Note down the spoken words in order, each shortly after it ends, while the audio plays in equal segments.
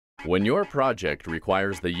When your project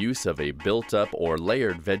requires the use of a built-up or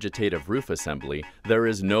layered vegetative roof assembly, there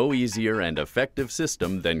is no easier and effective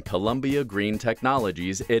system than Columbia Green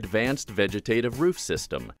Technology's Advanced Vegetative Roof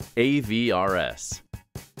System, AVRS.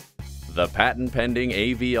 The patent-pending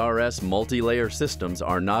AVRS Multilayer systems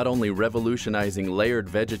are not only revolutionizing layered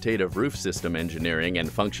vegetative roof system engineering and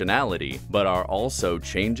functionality, but are also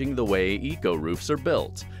changing the way eco-roofs are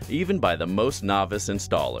built, even by the most novice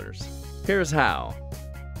installers. Here's how.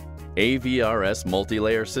 AVRS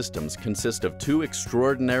multilayer systems consist of two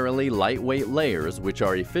extraordinarily lightweight layers which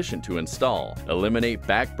are efficient to install, eliminate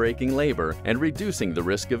back-breaking labor, and reducing the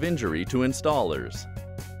risk of injury to installers.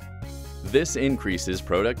 This increases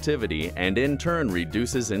productivity and in turn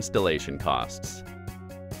reduces installation costs.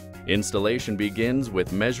 Installation begins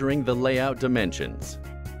with measuring the layout dimensions.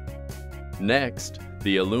 Next,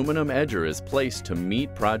 the aluminum edger is placed to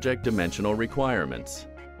meet project dimensional requirements.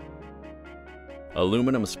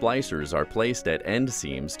 Aluminum splicers are placed at end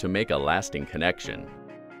seams to make a lasting connection.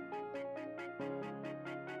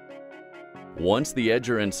 Once the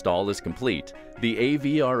edger install is complete, the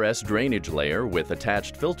AVRS drainage layer with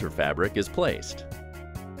attached filter fabric is placed.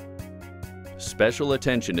 Special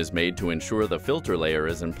attention is made to ensure the filter layer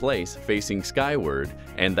is in place facing skyward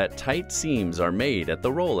and that tight seams are made at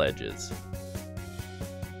the roll edges.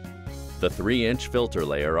 The 3-inch filter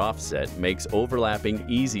layer offset makes overlapping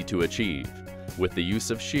easy to achieve. With the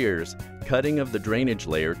use of shears, cutting of the drainage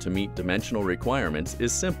layer to meet dimensional requirements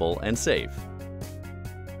is simple and safe.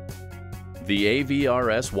 The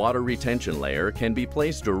AVRS water retention layer can be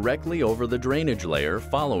placed directly over the drainage layer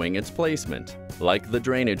following its placement. Like the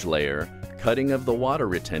drainage layer, cutting of the water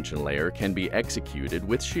retention layer can be executed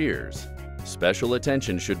with shears. Special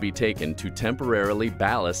attention should be taken to temporarily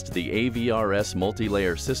ballast the AVRS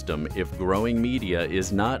multilayer system if growing media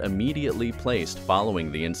is not immediately placed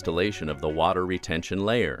following the installation of the water retention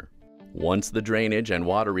layer. Once the drainage and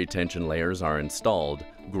water retention layers are installed,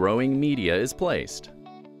 growing media is placed.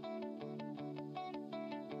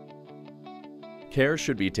 Care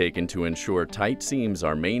should be taken to ensure tight seams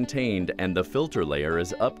are maintained and the filter layer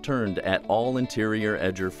is upturned at all interior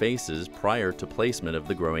edger faces prior to placement of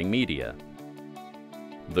the growing media.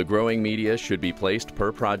 The growing media should be placed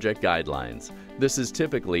per project guidelines. This is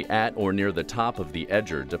typically at or near the top of the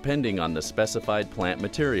edger depending on the specified plant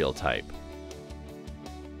material type.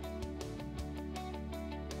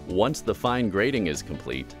 Once the fine grading is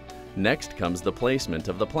complete, next comes the placement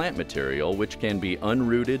of the plant material, which can be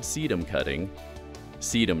unrooted sedum cutting,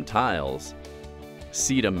 sedum tiles,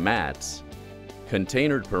 sedum mats,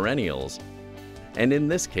 containered perennials, and in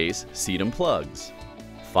this case, sedum plugs.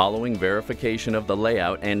 Following verification of the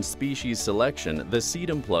layout and species selection, the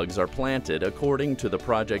sedum plugs are planted according to the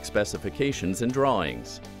project specifications and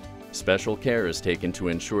drawings. Special care is taken to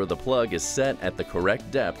ensure the plug is set at the correct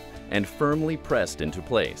depth and firmly pressed into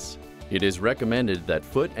place. It is recommended that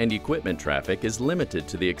foot and equipment traffic is limited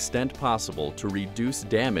to the extent possible to reduce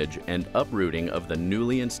damage and uprooting of the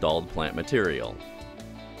newly installed plant material.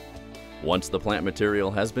 Once the plant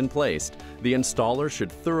material has been placed, the installer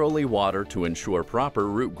should thoroughly water to ensure proper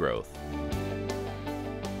root growth.